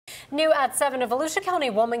New at 7, a Volusia County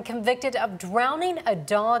woman convicted of drowning a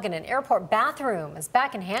dog in an airport bathroom is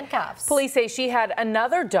back in handcuffs. Police say she had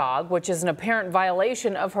another dog, which is an apparent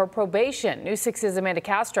violation of her probation. News 6's Amanda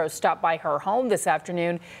Castro stopped by her home this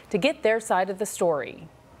afternoon to get their side of the story.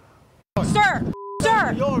 Sir,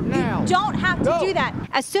 you don't have to do that.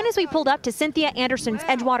 As soon as we pulled up to Cynthia Anderson's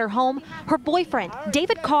Edgewater home, her boyfriend,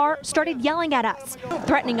 David Carr, started yelling at us,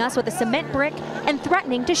 threatening us with a cement brick and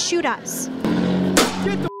threatening to shoot us.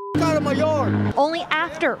 Get the out of my yard. Only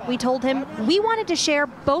after we told him we wanted to share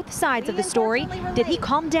both sides of the story did he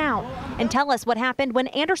calm down and tell us what happened when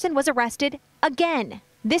Anderson was arrested again.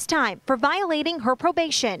 This time for violating her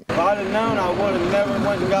probation. If I'd have known, I would have never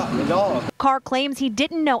went and gotten the dog. Carr claims he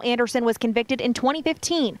didn't know Anderson was convicted in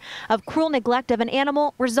 2015 of cruel neglect of an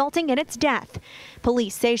animal resulting in its death.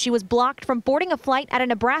 Police say she was blocked from boarding a flight at a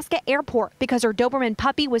Nebraska airport because her Doberman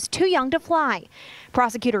puppy was too young to fly.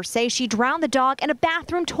 Prosecutors say she drowned the dog in a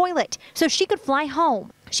bathroom toilet so she could fly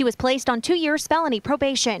home. She was placed on 2 years felony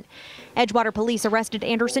probation. Edgewater police arrested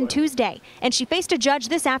Anderson Tuesday, and she faced a judge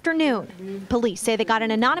this afternoon. Police say they got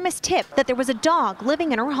an anonymous tip that there was a dog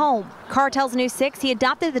living in her home. Carr tells News 6 he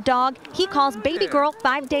adopted the dog he calls Baby Girl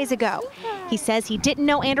 5 days ago. He says he didn't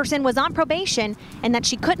know Anderson was on probation and that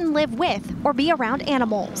she couldn't live with or be around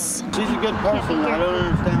animals. She's a good person. I don't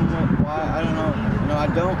understand why. I don't know. No, I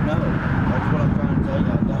don't know. That's what I'm trying to tell you.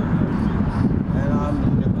 I don't know.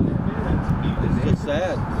 And it's just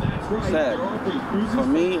sad. Sad. For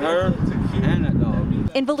me, her, and that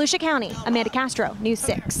dog. In Volusia County, Amanda Castro, News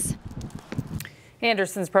 6.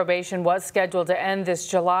 Anderson's probation was scheduled to end this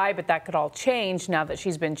July, but that could all change now that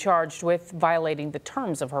she's been charged with violating the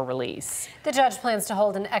terms of her release. The judge plans to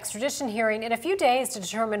hold an extradition hearing in a few days to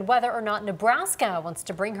determine whether or not Nebraska wants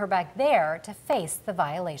to bring her back there to face the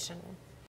violation.